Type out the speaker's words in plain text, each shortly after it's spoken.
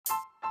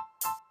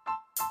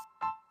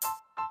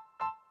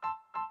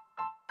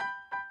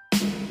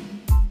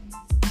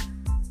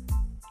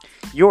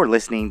You're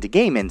listening to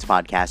Game In's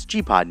podcast,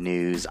 G-Pod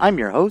News. I'm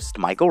your host,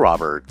 Michael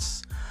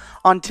Roberts.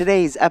 On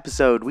today's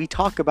episode, we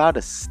talk about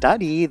a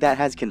study that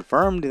has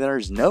confirmed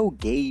there's no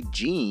gay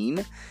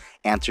gene.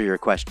 Answer your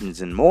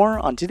questions and more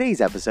on today's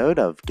episode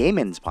of Game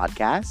In's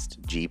podcast,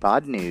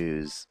 G-Pod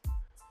News.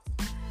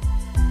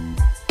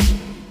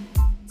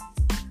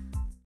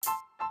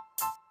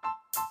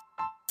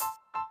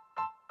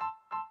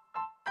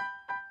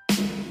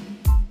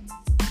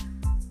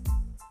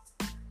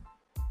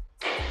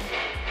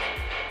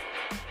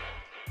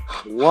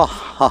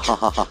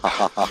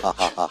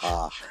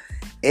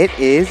 It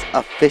is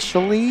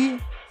officially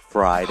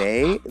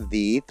Friday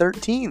the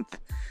 13th,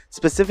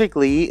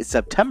 specifically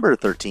September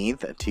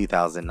 13th,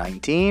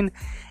 2019,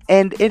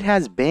 and it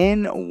has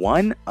been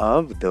one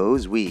of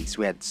those weeks.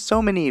 We had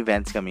so many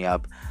events coming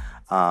up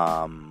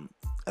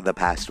the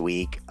past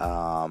week,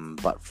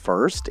 but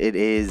first, it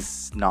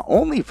is not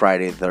only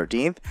Friday the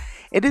 13th,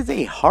 it is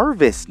a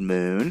harvest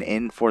moon,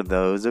 and for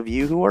those of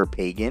you who are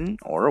pagan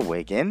or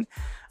Wiccan,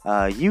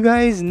 you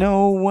guys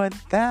know what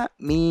that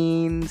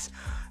means.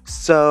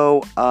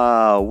 So,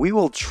 we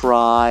will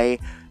try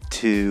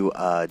to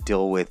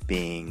deal with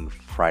being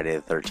Friday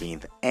the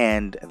 13th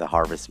and the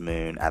harvest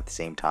moon at the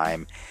same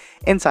time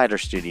inside our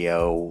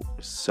studio.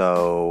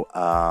 So,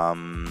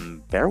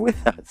 bear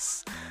with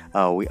us.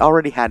 We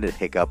already had a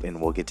hiccup,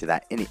 and we'll get to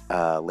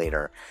that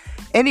later.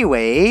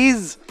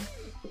 Anyways,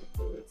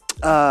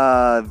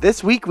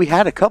 this week we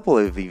had a couple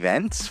of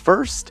events.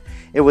 First,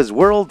 it was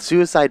World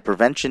Suicide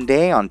Prevention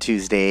Day on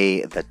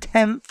Tuesday the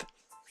 10th.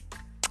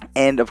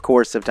 And of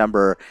course,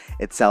 September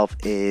itself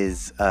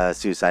is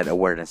Suicide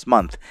Awareness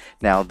Month.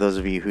 Now, those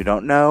of you who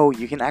don't know,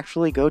 you can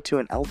actually go to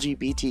an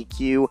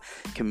LGBTQ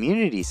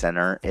community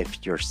center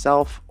if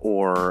yourself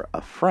or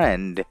a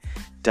friend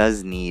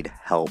does need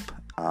help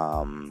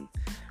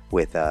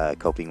with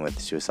coping with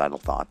suicidal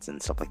thoughts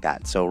and stuff like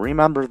that. So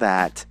remember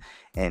that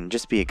and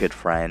just be a good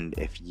friend.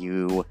 If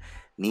you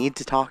need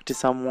to talk to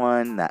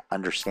someone that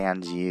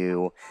understands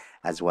you,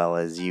 as well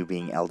as you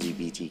being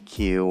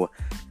LGBTQ,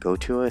 go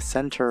to a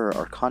center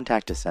or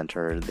contact a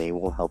center. They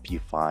will help you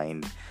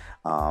find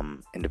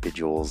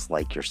individuals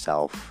like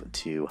yourself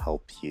to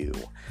help you.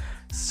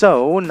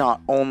 So,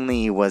 not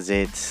only was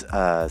it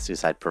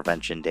Suicide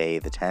Prevention Day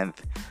the 10th,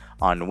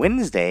 on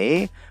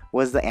Wednesday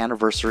was the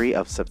anniversary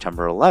of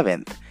September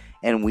 11th,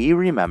 and we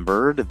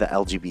remembered the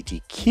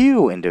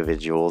LGBTQ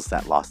individuals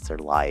that lost their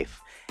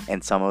life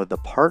and some of the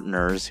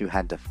partners who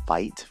had to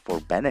fight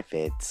for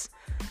benefits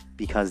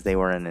because they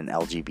were in an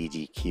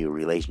LGBTQ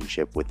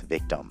relationship with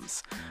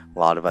victims. A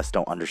lot of us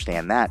don't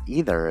understand that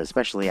either,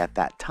 especially at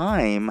that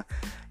time.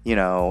 You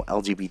know,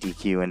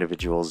 LGBTQ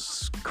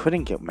individuals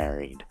couldn't get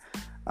married.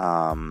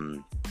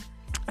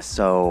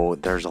 So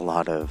there's a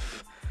lot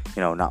of,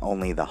 not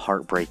only the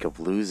heartbreak of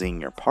losing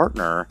your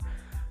partner,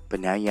 but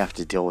now you have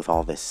to deal with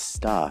all this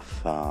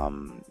stuff,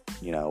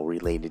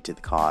 related to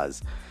the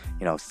cause.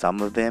 Some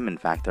of them, in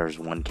fact, there's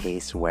one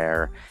case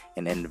where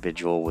an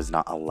individual was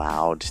not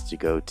allowed to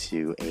go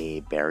to a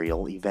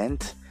burial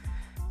event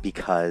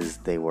because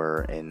they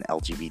were an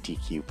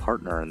LGBTQ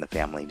partner and the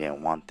family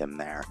didn't want them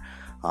there.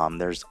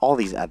 There's all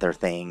these other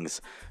things.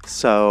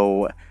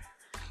 So,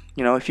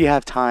 if you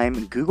have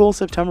time, Google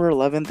September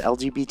 11th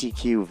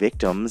LGBTQ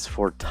victims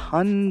for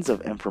tons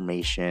of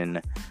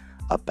information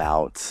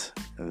about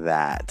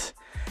that.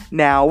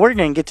 Now, we're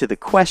going to get to the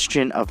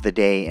question of the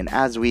day, and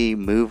as we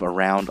move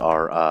around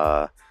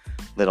our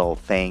little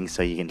thing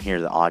so you can hear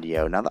the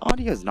audio. Now, the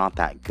audio is not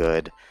that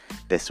good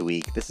this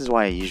week. This is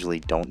why I usually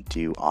don't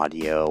do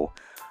audio.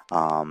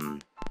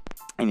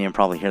 And you can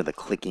probably hear the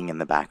clicking in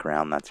the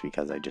background. That's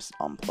because I just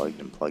unplugged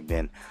and plugged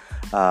in.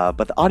 But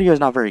the audio is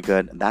not very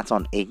good. That's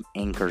on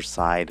Anchor's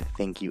side.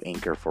 Thank you,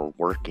 Anchor, for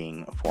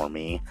working for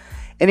me.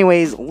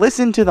 Anyways,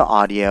 listen to the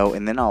audio,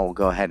 and then I'll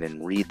go ahead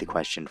and read the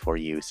question for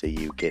you so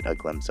you get a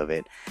glimpse of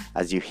it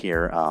as you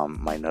hear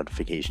my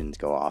notifications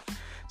go off.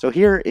 So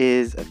here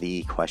is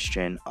the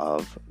question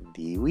of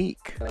the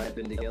week. I've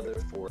been together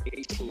for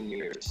 18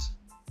 years,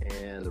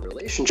 and the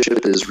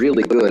relationship is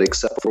really good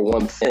except for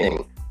one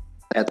thing.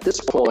 At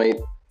this point,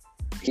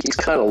 he's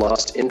kind of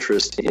lost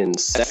interest in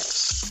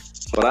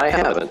sex, but I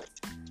haven't.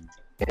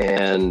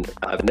 And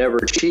I've never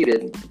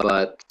cheated,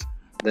 but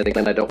then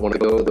again, I don't want to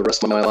go the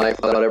rest of my life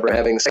without ever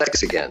having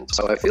sex again.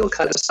 So I feel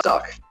kind of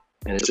stuck,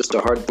 and it's just a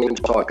hard thing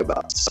to talk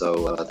about.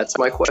 So that's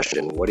my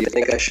question. What do you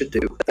think I should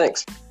do?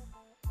 Thanks.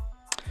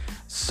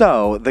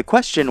 So the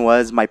question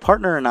was, my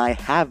partner and I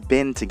have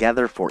been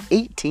together for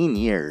 18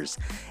 years,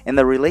 and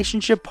the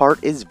relationship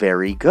part is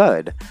very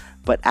good.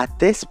 But at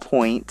this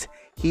point,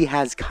 he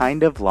has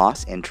kind of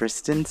lost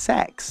interest in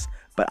sex,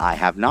 but I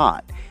have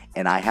not.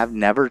 And I have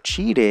never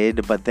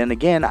cheated, but then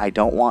again, I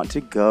don't want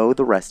to go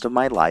the rest of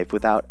my life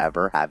without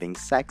ever having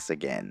sex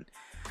again.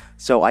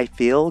 So I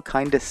feel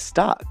kind of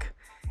stuck,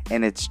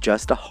 and it's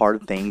just a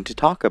hard thing to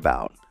talk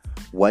about.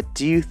 What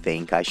do you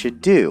think I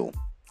should do?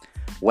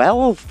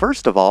 Well,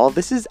 first of all,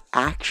 this is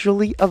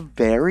actually a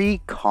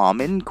very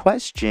common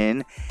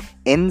question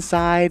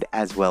inside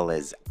as well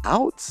as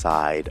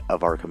outside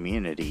of our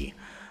community.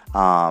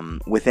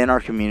 Within our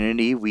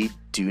community, we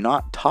do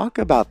not talk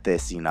about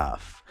this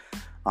enough,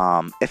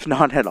 if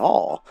not at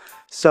all.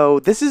 So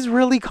this is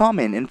really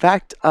common. In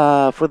fact,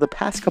 for the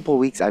past couple of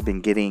weeks, I've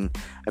been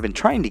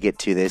trying to get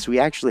to this. We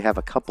actually have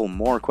a couple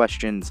more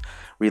questions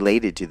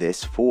related to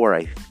this.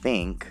 I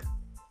think.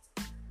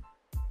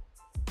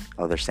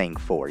 Oh, they're saying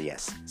 4,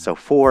 yes. So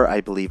 4,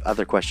 I believe,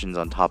 other questions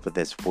on top of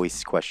this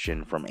voice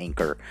question from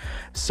Anchor.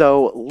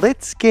 So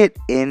let's get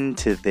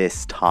into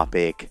this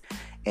topic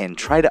and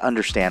try to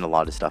understand a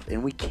lot of stuff.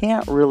 And we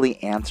can't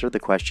really answer the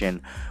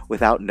question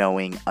without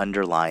knowing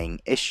underlying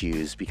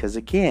issues, because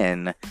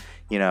again,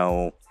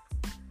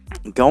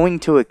 going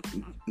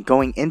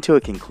into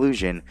a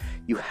conclusion,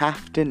 you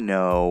have to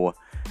know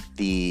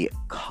the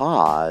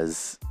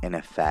cause and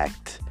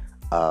effect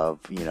of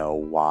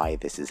why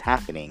this is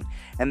happening.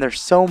 And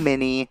there's so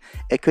many.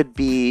 It could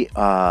be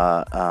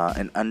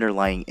an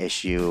underlying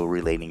issue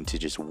relating to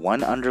just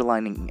one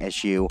underlying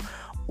issue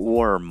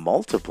or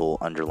multiple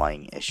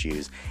underlying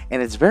issues,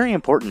 and it's very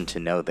important to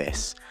know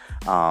this,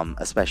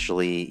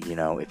 especially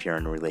if you're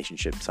in a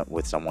relationship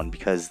with someone,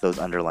 because those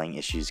underlying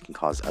issues can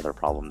cause other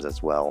problems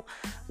as well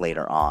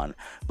later on.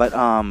 But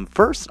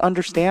first,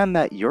 understand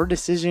that your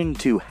decision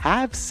to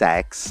have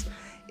sex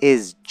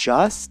is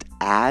just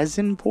as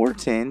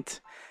important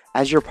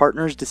as your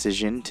partner's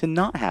decision to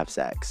not have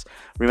sex.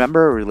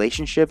 Remember, a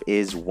relationship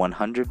is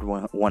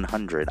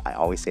 100-100. I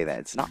always say that.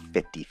 It's not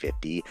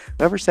 50-50.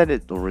 Whoever said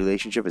it, the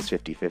relationship is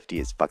 50-50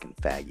 is fucking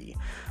faggy.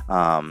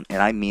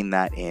 And I mean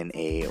that in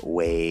a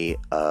way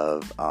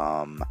of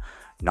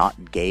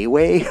not gay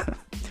way.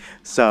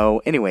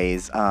 So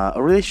anyways, a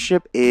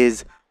relationship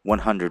is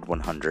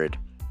 100-100.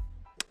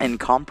 And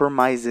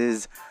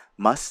compromises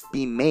must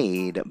be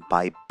made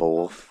by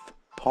both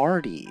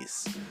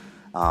parties.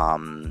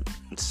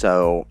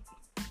 So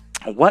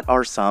what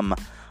are some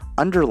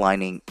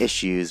underlying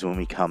issues when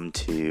we come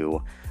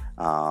to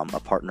a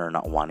partner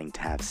not wanting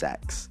to have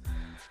sex?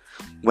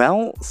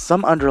 Well,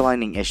 some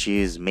underlying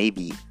issues may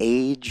be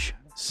age,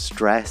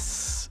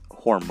 stress,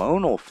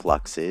 hormonal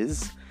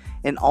fluxes,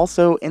 and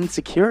also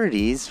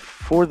insecurities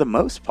for the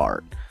most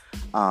part.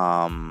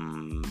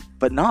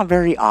 But not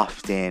very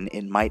often,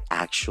 it might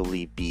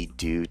actually be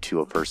due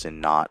to a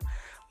person not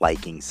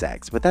liking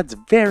sex. But that's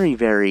very,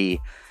 very,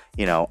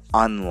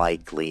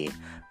 unlikely.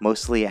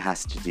 Mostly it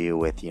has to do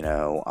with,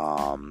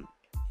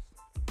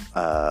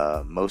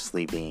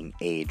 mostly being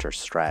age or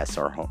stress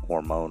or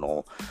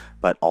hormonal,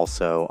 but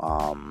also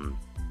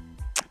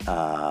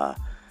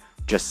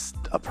just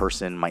a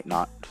person might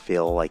not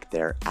feel like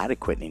they're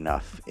adequate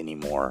enough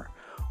anymore,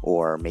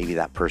 or maybe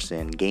that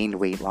person gained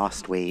weight,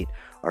 lost weight,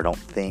 or don't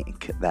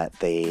think that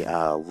they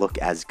look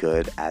as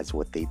good as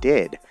what they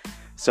did.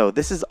 So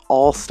this is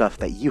all stuff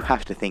that you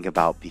have to think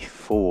about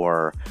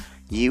before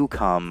you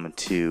come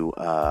to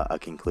a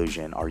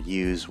conclusion or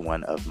use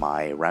one of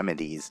my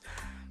remedies,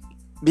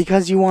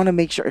 because you want to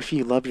make sure, if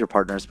you love your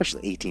partner,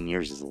 especially 18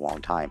 years is a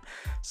long time.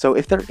 So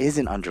if there is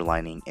an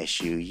underlying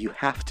issue, you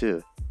have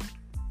to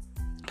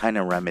kind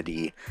of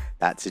remedy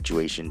that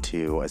situation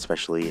too,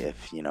 especially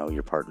if,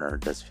 your partner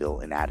does feel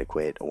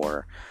inadequate,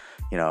 or,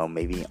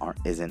 maybe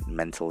isn't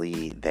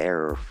mentally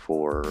there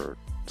for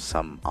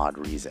some odd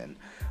reason.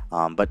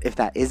 But if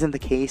that isn't the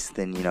case,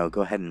 then,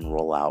 go ahead and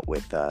roll out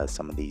with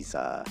some of these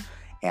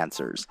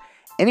answers.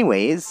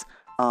 Anyways,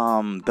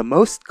 the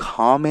most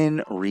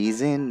common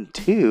reason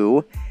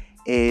too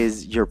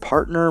is your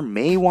partner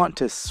may want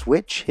to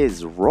switch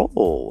his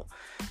role.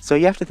 So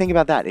you have to think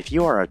about that. If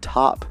you are a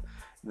top,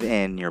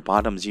 then your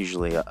bottom's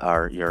usually,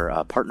 or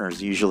your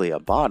partner's usually a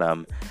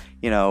bottom,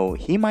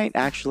 he might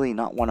actually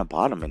not want a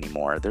bottom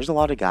anymore. There's a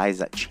lot of guys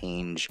that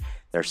change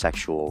their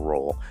sexual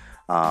role.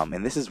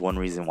 And this is one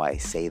reason why I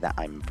say that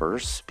I'm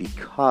verse,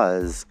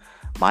 because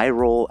my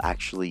role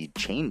actually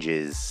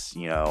changes,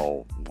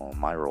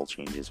 my role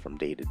changes from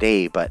day to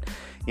day, but,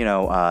 in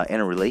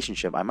a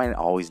relationship, I might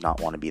always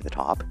not want to be the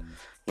top,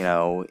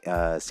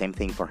 same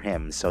thing for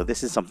him. So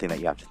this is something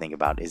that you have to think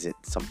about. Is it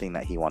something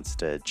that he wants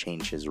to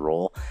change his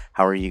role?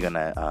 How are you going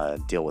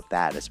to deal with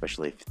that,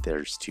 especially if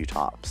there's two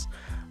tops,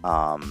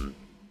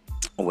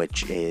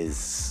 which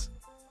is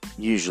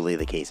usually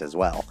the case as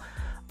well.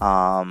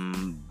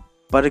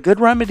 But a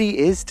good remedy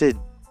is to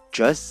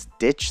just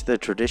ditch the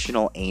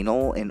traditional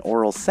anal and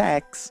oral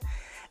sex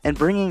and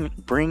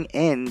bring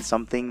in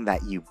something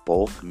that you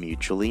both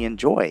mutually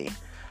enjoy.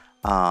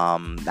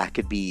 That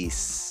could be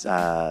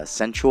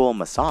sensual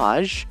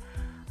massage,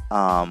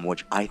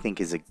 which I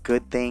think is a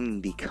good thing,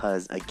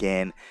 because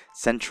again,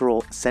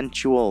 sensual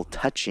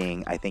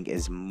touching, I think,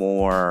 is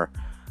more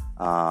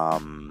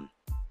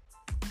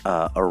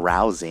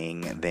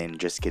arousing than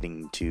just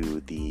getting to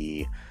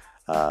the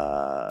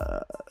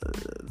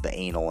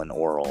anal and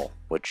oral,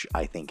 which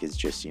I think is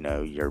just,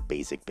 your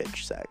basic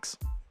bitch sex.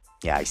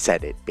 Yeah, I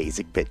said it,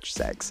 basic bitch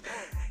sex.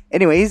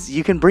 Anyways,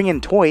 you can bring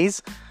in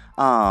toys.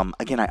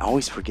 Again, I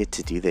always forget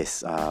to do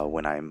this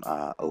when I'm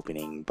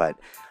opening, but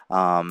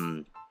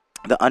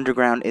the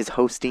Underground is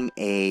hosting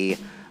a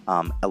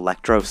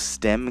electro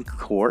STEM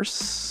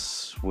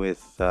course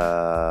with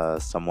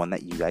someone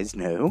that you guys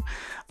know.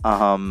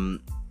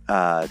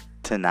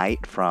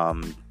 tonight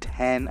from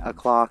 10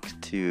 o'clock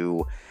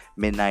to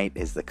midnight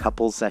is the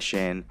couples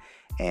session,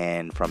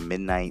 and from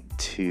midnight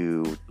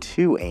to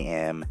 2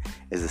 a.m.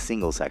 is the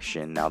single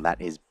section. Now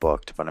that is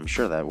booked, but I'm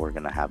sure that we're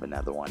going to have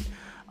another one.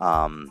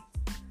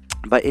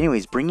 But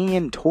anyways, bringing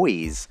in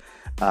toys,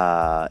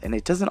 and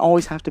it doesn't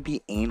always have to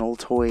be anal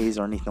toys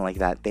or anything like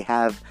that. They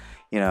have,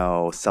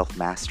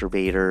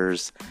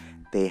 self-masturbators.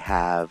 They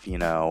have,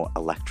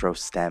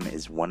 ElectroStem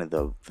is one of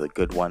the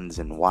good ones,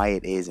 and why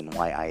it is and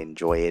why I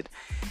enjoy it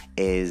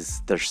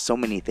is there's so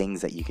many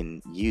things that you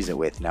can use it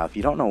with. Now, if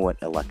you don't know what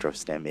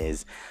ElectroStem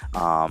is,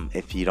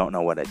 if you don't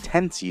know what a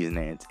tense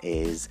unit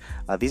is,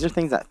 these are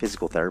things that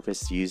physical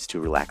therapists use to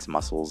relax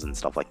muscles and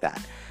stuff like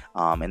that.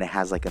 And it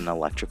has like an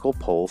electrical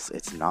pulse.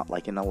 It's not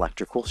like an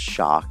electrical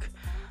shock.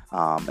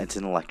 It's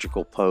an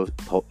electrical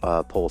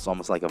pulse,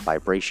 almost like a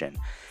vibration.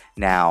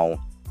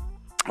 Now,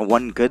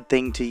 one good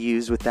thing to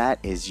use with that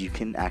is you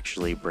can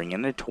actually bring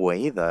in a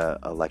toy, the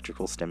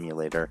electrical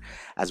stimulator,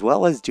 as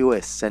well as do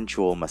a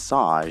sensual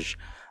massage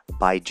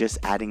by just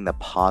adding the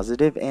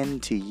positive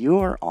end to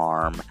your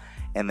arm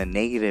and the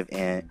negative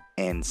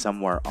end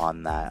somewhere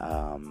on that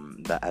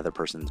the other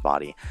person's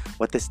body.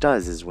 What this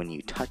does is when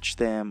you touch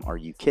them or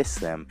you kiss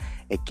them,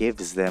 it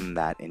gives them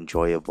that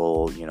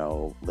enjoyable,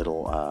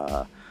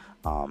 little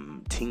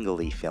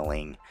tingly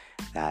feeling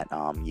that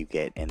you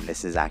get, and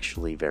this is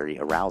actually very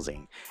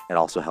arousing. It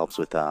also helps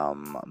with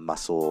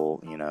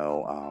muscle,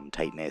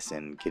 tightness,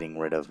 and getting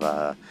rid of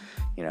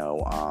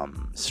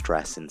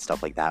stress and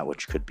stuff like that,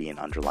 which could be an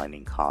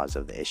underlying cause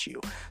of the issue.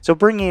 So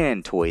bringing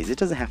in toys, it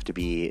doesn't have to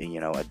be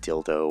a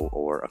dildo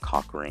or a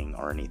cock ring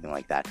or anything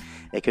like that.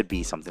 It could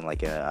be something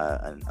like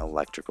an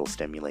electrical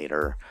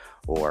stimulator,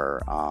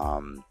 or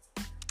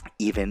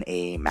even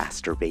a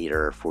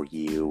masturbator for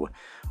you,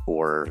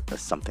 or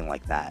something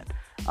like that.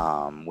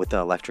 With the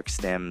electric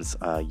stems,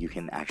 you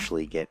can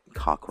actually get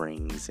cock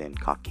rings and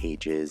cock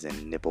cages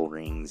and nipple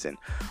rings and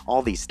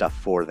all these stuff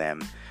for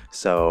them.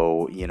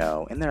 So,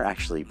 and they're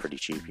actually pretty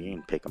cheap. You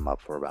can pick them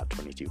up for about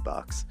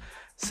 $22.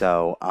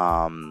 So,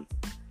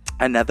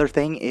 another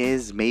thing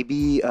is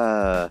maybe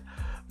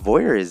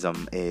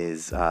voyeurism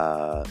is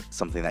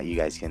something that you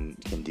guys can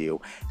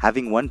do.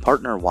 Having one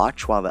partner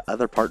watch while the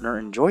other partner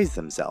enjoys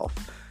themselves.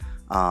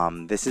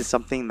 This is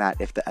something that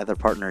if the other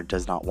partner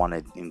does not want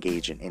to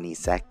engage in any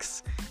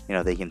sex,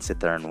 they can sit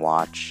there and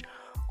watch.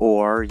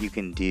 Or you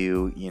can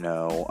do,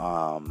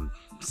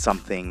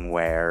 something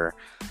where,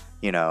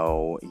 they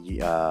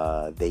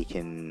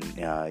can,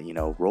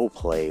 role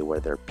play where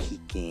they're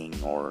peeking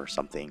or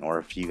something. Or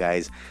if you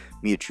guys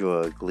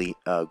mutually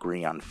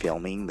agree on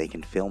filming, they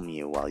can film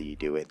you while you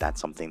do it.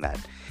 That's something that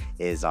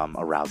is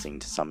arousing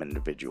to some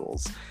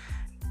individuals.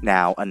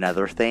 Now,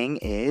 another thing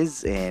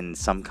is, and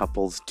some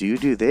couples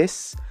do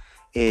this,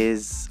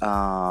 is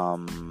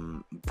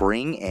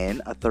bring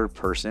in a third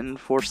person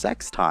for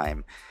sex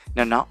time.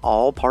 Now, not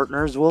all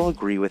partners will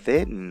agree with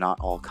it, and not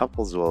all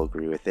couples will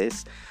agree with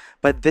this,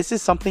 but this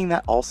is something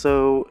that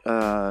also,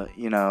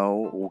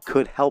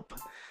 could help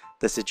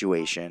the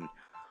situation.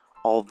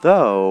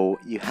 Although,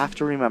 you have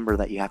to remember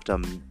that you have to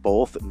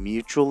both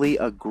mutually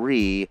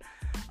agree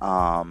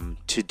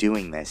to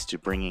doing this, to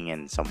bringing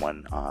in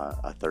someone,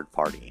 a third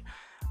party.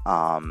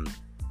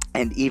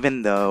 And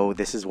even though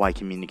this is why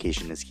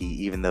communication is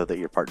key, even though that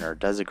your partner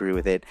does agree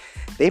with it,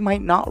 they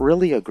might not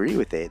really agree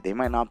with it. They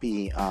might not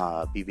be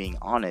being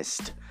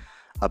honest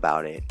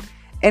about it.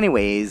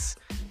 Anyways,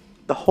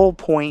 the whole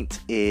point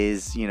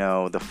is,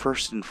 the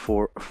first and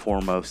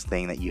foremost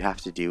thing that you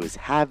have to do is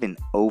have an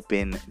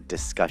open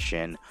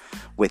discussion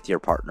with your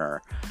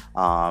partner.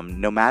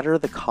 No matter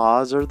the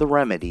cause or the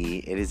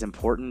remedy, it is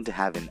important to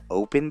have an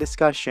open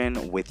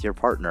discussion with your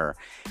partner.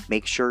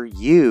 Make sure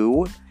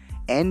you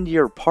and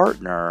your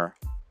partner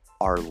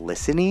are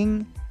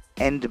listening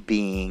and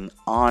being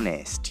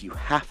honest. You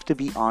have to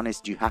be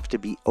honest, you have to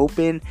be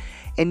open,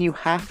 and you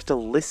have to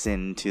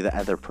listen to the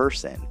other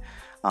person.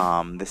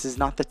 This is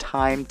not the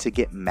time to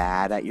get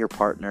mad at your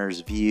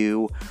partner's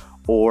view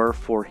or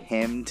for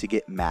him to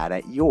get mad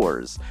at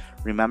yours.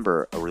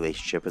 Remember, a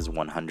relationship is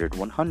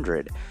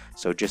 100-100.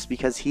 So just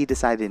because he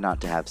decided not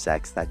to have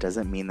sex, that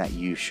doesn't mean that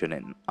you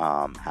shouldn't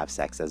have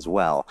sex as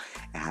well.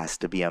 It has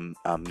to be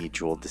a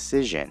mutual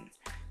decision.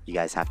 You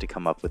guys have to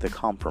come up with a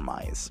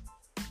compromise.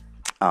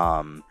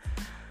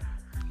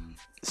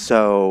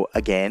 So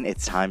again,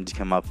 it's time to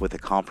come up with a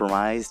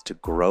compromise to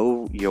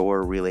grow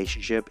your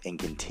relationship and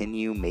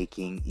continue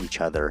making each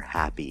other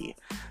happy.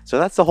 So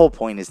that's the whole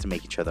point, is to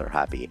make each other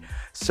happy.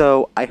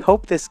 So I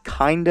hope this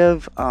kind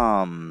of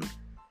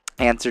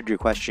answered your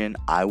question.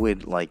 I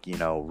would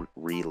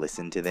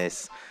re-listen to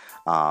this.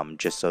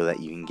 Just so that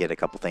you can get a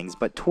couple things.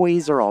 But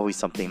toys are always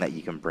something that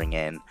you can bring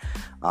in.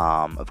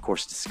 Of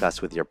course,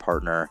 discuss with your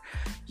partner.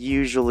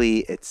 Usually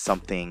it's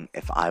something,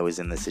 if I was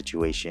in the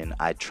situation,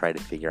 I'd try to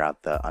figure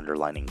out the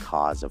underlying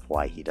cause of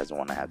why he doesn't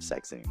want to have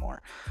sex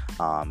anymore.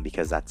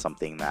 Because that's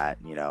something that,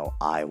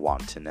 I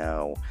want to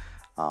know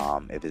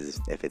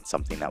if it's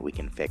something that we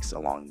can fix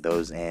along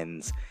those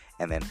ends.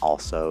 And then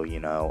also,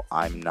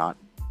 I'm not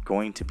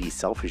going to be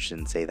selfish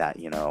and say that,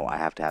 I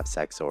have to have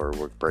sex or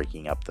we're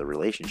breaking up the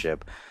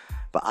relationship.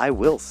 But I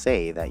will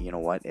say that,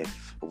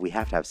 if we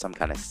have to have some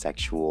kind of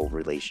sexual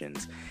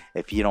relations,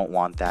 if you don't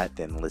want that,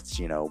 then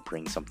let's,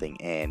 bring something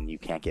in. You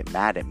can't get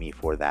mad at me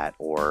for that,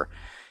 or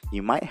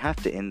you might have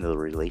to end the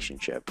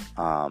relationship.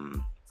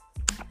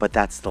 But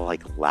that's the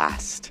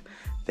last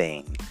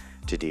thing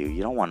to do.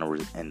 You don't want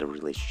to end a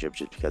relationship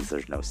just because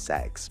there's no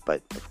sex.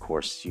 But of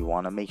course, you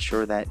want to make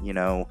sure that,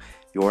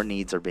 your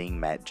needs are being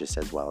met just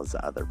as well as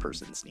the other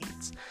person's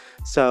needs.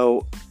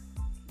 So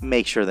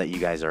make sure that you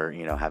guys are,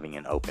 having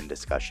an open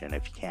discussion.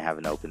 If you can't have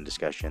an open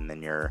discussion,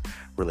 then your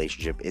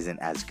relationship isn't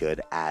as good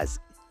as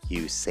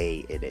you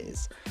say it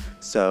is.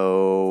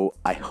 So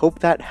I hope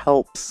that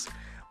helps.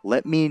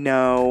 Let me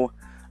know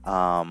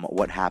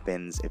what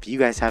happens. If you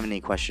guys have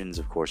any questions,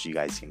 of course, you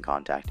guys can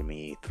contact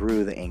me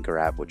through the Anchor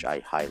app, which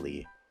I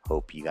highly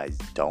hope you guys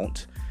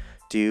don't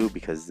do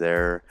because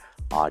their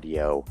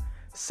audio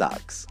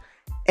sucks.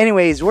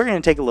 Anyways, we're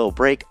going to take a little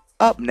break.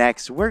 Up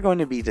next, we're going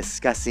to be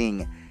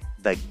discussing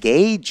the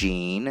gay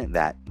gene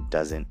that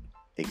doesn't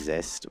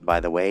exist, by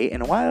the way,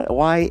 and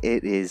why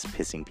it is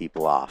pissing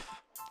people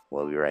off.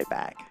 We'll be right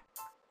back.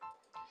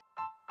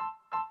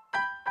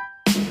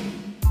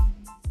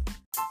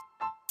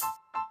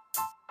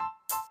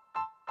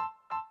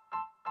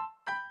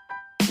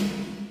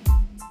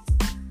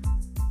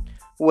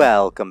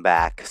 Welcome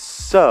back.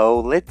 So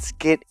let's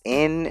get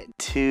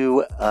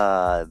into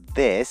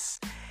this.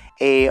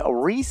 A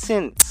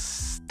recent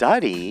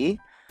study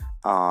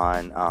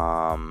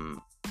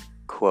on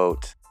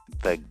quote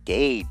the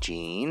gay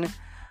gene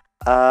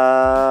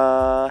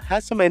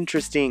has some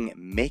interesting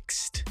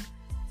mixed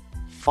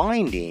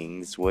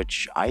findings,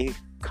 which I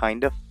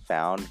kind of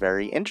found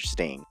very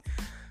interesting.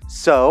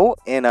 So,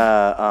 in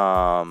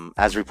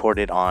as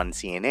reported on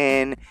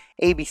CNN,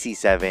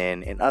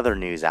 ABC7, and other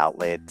news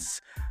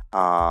outlets,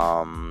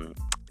 no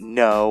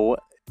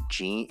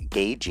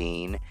gay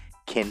gene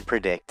can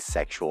predict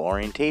sexual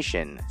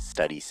orientation,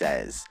 study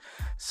says.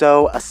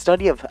 So, a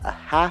study of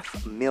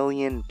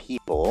 500,000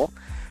 people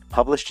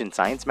published in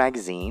Science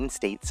magazine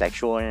states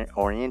sexual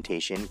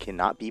orientation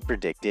cannot be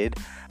predicted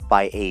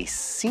by a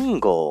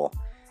single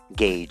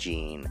gay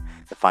gene.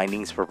 The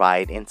findings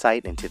provide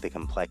insight into the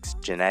complex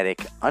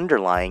genetic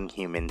underlying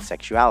human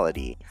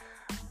sexuality,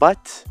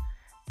 but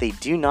they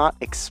do not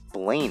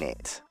explain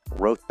it,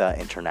 wrote the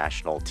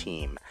international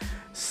team.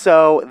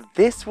 So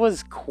this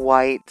was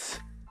quite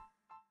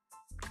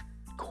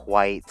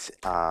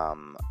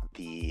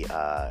the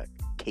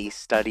case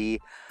study.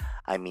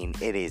 I mean,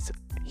 it is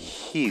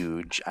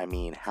huge. I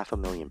mean,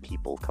 500,000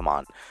 people, come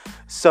on.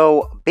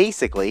 So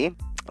basically,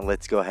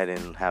 let's go ahead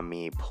and have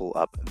me pull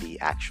up the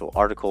actual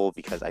article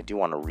because I do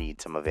want to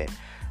read some of it.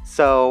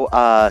 So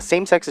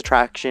same-sex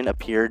attraction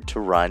appeared to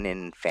run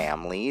in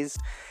families,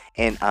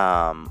 and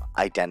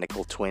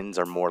identical twins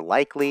are more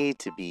likely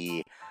to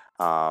be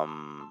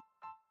aligned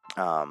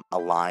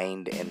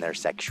in their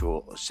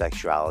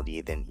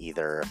sexuality than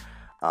either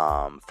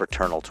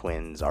fraternal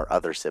twins or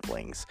other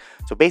siblings.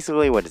 So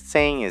basically what it's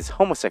saying is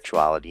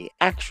homosexuality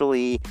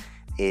actually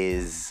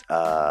is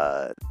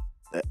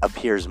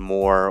appears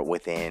more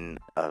within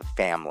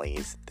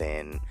families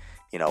than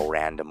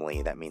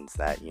randomly. That means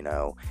that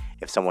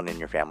if someone in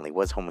your family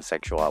was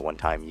homosexual at one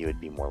time, you would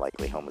be more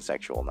likely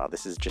homosexual. Now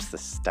this is just a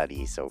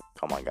study, so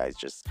come on guys,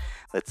 just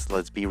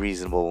let's be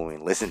reasonable when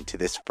we listen to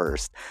this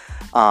first.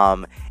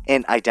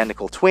 And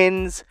identical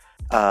twins,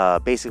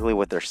 basically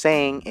what they're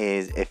saying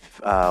is if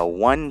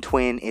one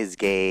twin is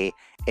gay,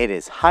 it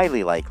is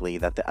highly likely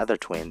that the other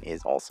twin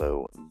is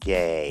also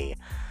gay.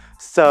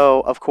 So,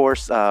 of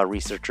course,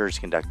 researchers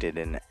conducted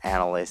an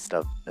analysis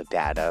of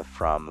data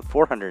from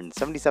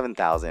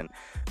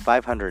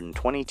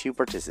 477,522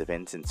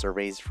 participants in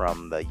surveys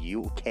from the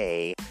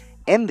UK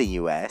and the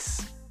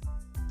US,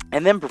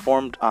 and then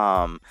performed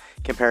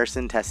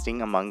comparison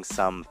testing among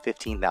some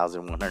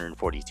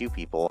 15,142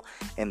 people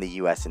in the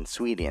US and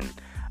Sweden.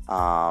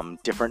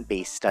 Different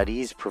base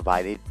studies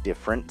provided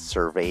different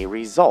survey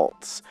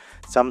results.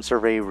 Some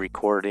survey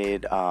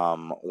recorded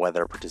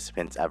whether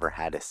participants ever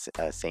had a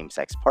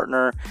same-sex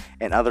partner,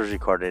 and others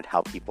recorded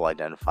how people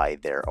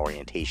identified their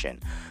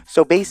orientation.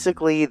 So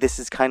basically, this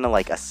is kind of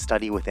like a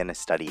study within a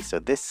study. So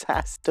this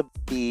has to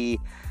be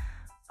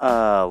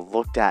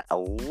looked at a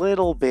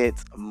little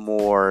bit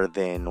more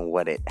than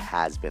what it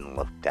has been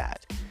looked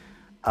at.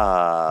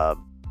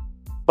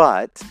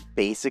 But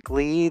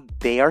basically,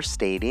 they are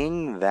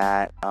stating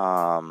that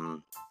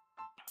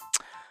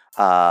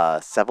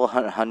several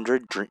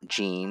hundred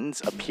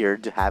genes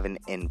appeared to have an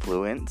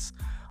influence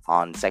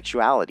on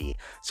sexuality.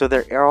 So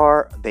they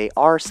are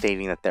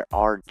stating that there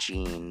are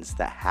genes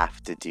that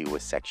have to do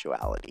with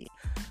sexuality.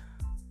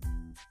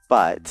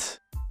 But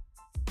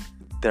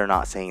they're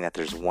not saying that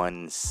there's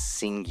one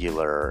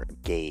singular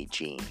gay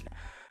gene.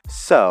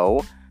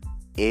 So,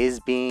 is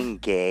being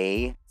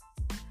gay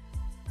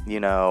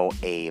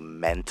a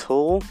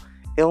mental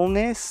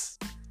illness?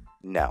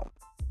 No.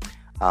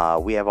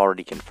 We have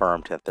already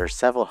confirmed that there's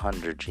several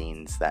hundred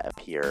genes that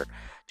appear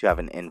to have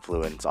an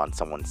influence on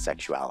someone's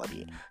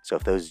sexuality. So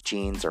if those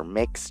genes are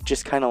mixed,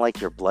 just kind of like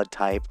your blood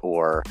type,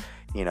 or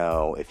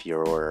if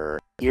your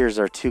ears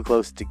are too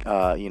close to,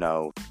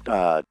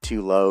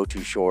 too low,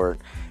 too short,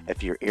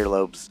 if your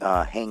earlobes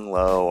hang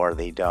low or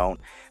they don't,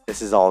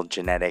 this is all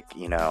genetic,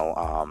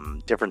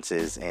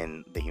 differences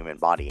in the human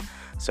body.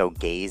 So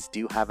gays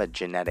do have a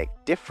genetic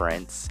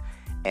difference,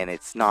 and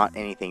it's not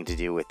anything to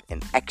do with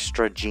an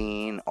extra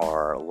gene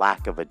or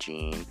lack of a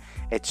gene.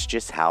 It's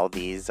just how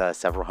these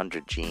several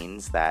hundred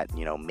genes that,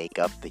 make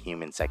up the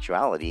human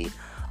sexuality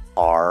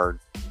are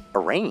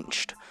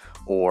arranged,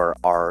 or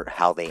are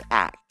how they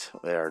act.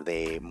 Are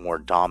they more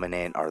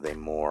dominant? Are they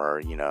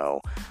more,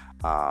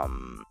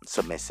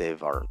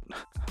 submissive, or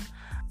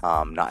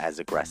not as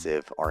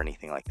aggressive or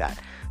anything like that?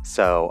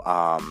 So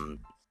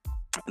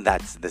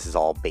this is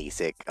all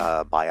basic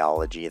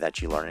biology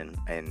that you learn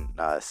in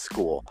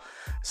school.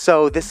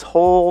 So this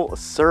whole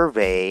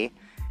survey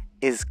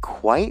is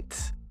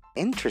quite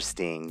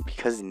interesting,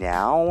 because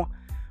now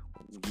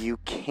you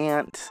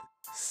can't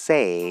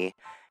say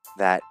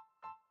that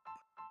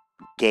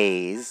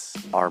gays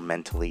are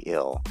mentally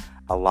ill.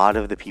 A lot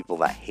of the people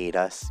that hate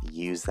us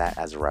use that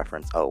as a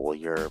reference. Oh, well,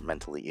 you're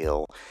mentally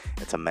ill.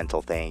 It's a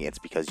mental thing. It's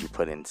because you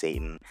put in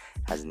Satan.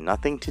 Has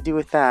nothing to do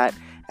with that.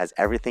 Has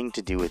everything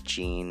to do with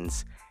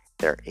genes.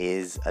 There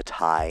is a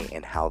tie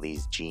in how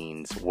these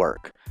genes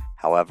work.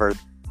 However,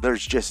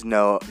 there's just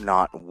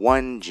not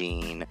one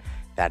gene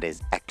that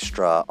is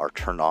extra or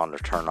turned on or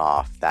turned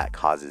off that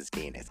causes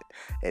gayness.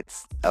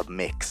 It's a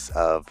mix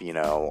of,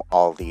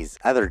 all these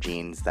other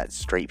genes that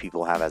straight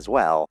people have as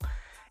well,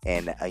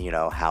 and,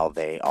 how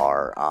they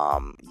are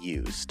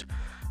used.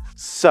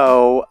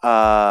 So,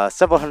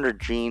 several hundred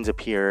genes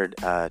appeared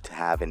to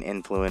have an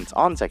influence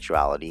on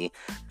sexuality.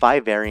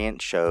 5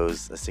 variants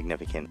shows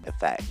significant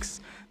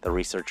effects. The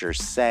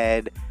researchers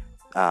said,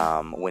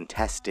 when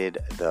tested,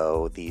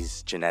 though,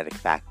 these genetic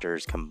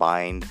factors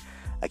combined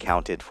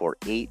accounted for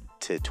 8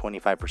 to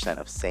 25%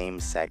 of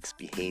same-sex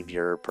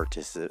behavior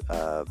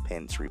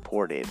participants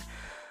reported,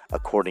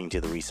 according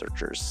to the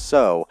researchers.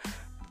 So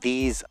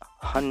these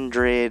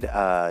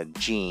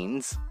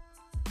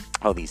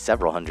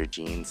several hundred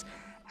genes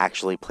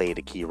actually played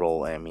a key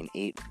role.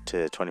 8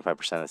 to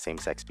 25% of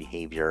same-sex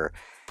behavior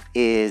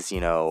is,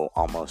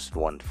 almost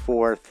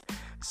 1/4.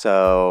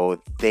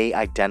 So they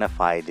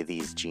identified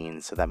these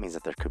genes, so that means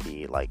that there could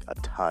be like a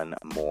ton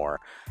more,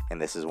 and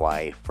this is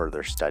why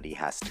further study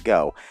has to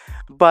go.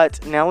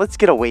 But now let's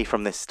get away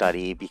from this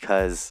study,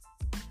 because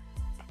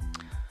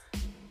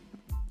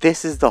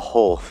this is the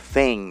whole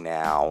thing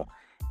now,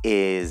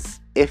 is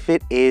if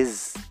it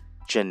is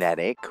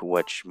genetic,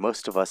 which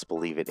most of us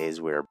believe it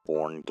is, we're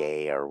born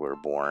gay or we're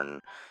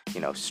born,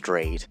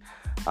 straight,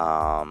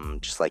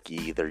 just like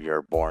either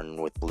you're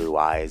born with blue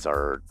eyes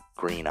or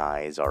green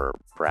eyes or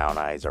brown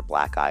eyes or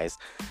black eyes,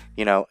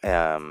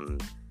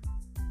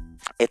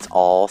 it's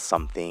all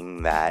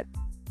something that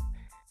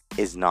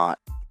is not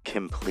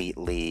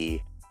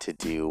completely to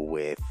do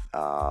with,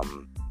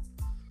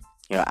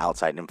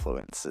 outside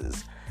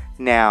influences.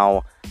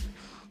 Now,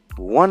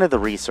 one of the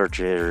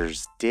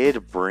researchers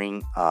did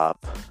bring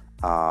up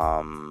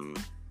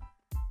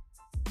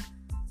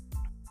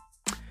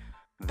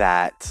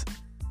that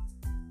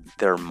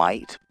there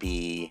might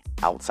be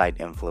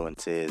outside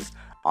influences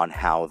on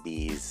how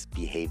these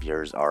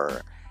behaviors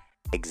are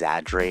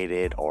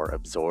exaggerated or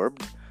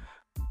absorbed,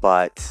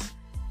 but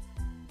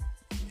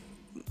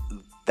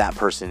that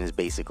person is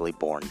basically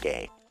born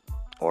gay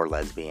or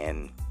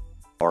lesbian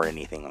or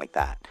anything like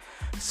that.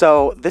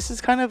 So this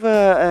is kind of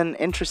an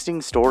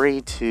interesting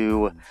story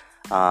to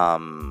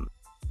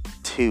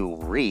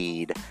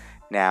read.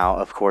 Now,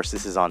 of course,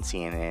 this is on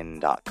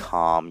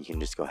CNN.com. You can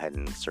just go ahead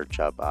and search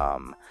up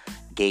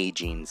gay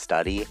gene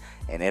study,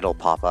 and it'll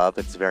pop up.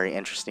 It's very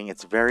interesting.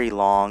 It's very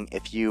long.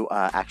 If you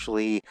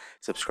actually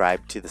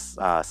subscribe to this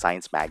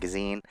Science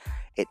magazine,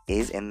 it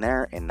is in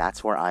there, and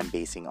that's where I'm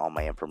basing all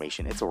my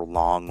information. It's a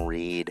long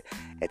read.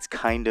 It's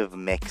kind of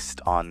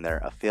mixed on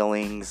their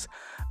feelings,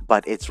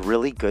 but it's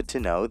really good to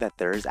know that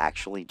there's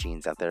actually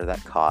genes out there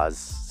that cause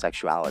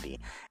sexuality.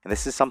 And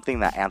this is something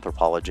that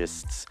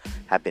anthropologists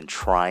have been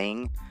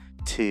trying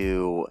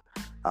to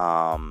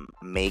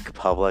make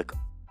public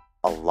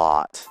a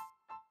lot,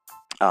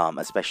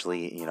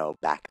 especially,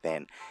 back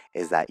then,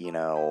 is that,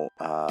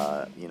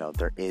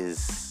 there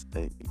is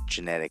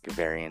genetic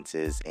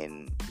variances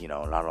in,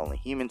 not only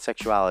human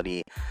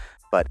sexuality,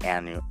 but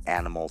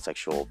animal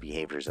sexual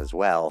behaviors as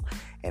well.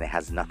 And it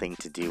has nothing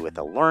to do with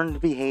a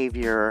learned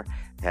behavior.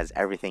 It has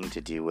everything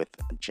to do with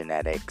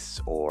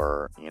genetics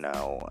or,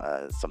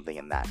 something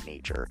in that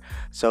nature.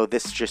 So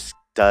this just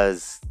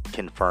does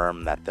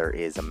confirm that there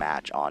is a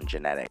match on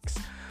genetics.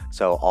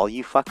 So all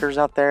you fuckers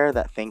out there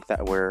that think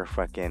that we're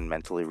fucking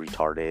mentally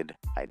retarded,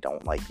 I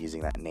don't like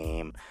using that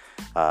name,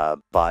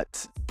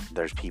 but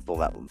there's people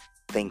that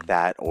think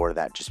that, or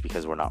that just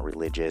because we're not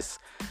religious,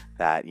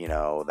 that,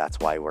 that's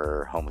why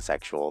we're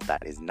homosexual.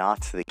 That is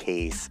not the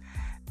case.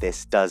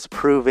 This does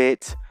prove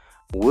it.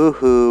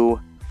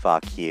 Woohoo,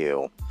 fuck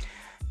you.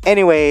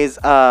 Anyways,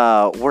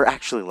 we're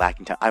actually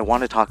lacking time. I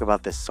want to talk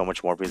about this so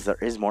much more because there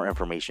is more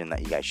information that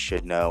you guys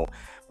should know.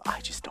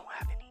 I just don't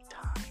have any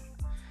time.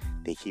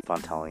 They keep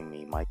on telling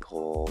me,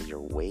 Michael,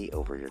 you're way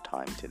over your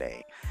time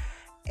today.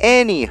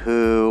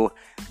 Anywho,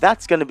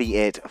 that's going to be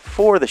it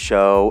for the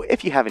show.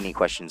 If you have any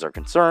questions or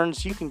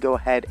concerns, you can go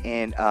ahead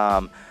and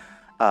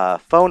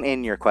phone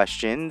in your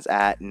questions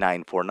at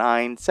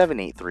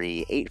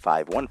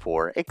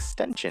 949-783-8514,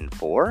 extension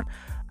 4.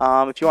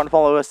 If you want to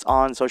follow us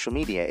on social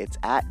media, it's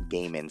at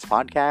Game Ins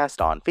Podcast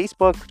on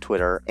Facebook,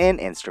 Twitter, and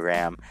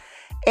Instagram.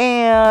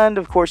 And,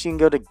 of course, you can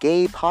go to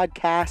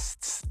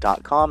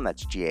gaypodcasts.com.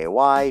 That's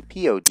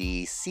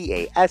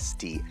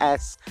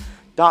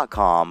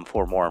GAYPODCASTS.com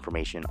for more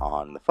information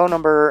on the phone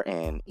number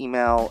and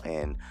email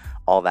and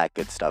all that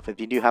good stuff. If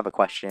you do have a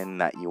question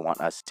that you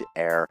want us to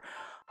air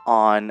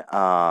on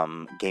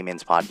Game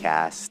Ins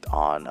Podcast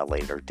on a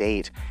later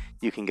date,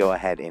 you can go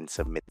ahead and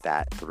submit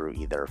that through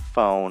either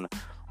phone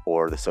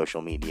or the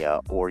social media,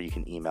 or you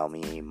can email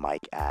me,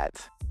 Mike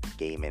at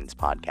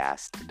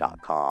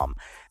GameInsPodcast.com.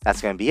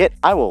 That's going to be it.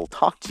 I will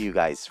talk to you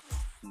guys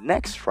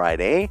next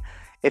Friday.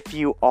 If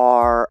you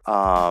are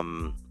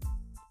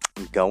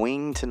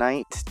going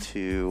tonight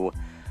to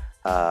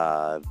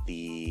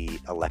the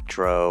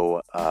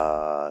Electro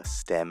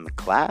STEM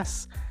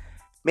class,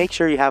 make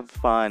sure you have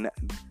fun.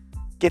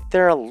 Get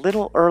there a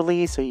little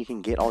early so you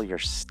can get all your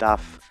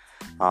stuff.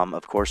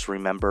 Of course,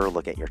 remember,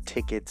 look at your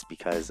tickets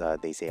because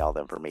they say all the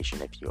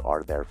information if you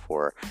are there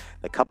for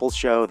the couples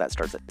show. That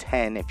starts at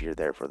 10. If you're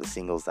there for the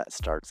singles, that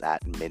starts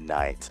at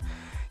midnight.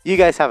 You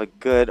guys have a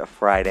good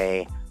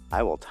Friday.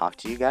 I will talk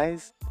to you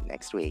guys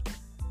next week.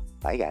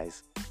 Bye,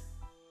 guys.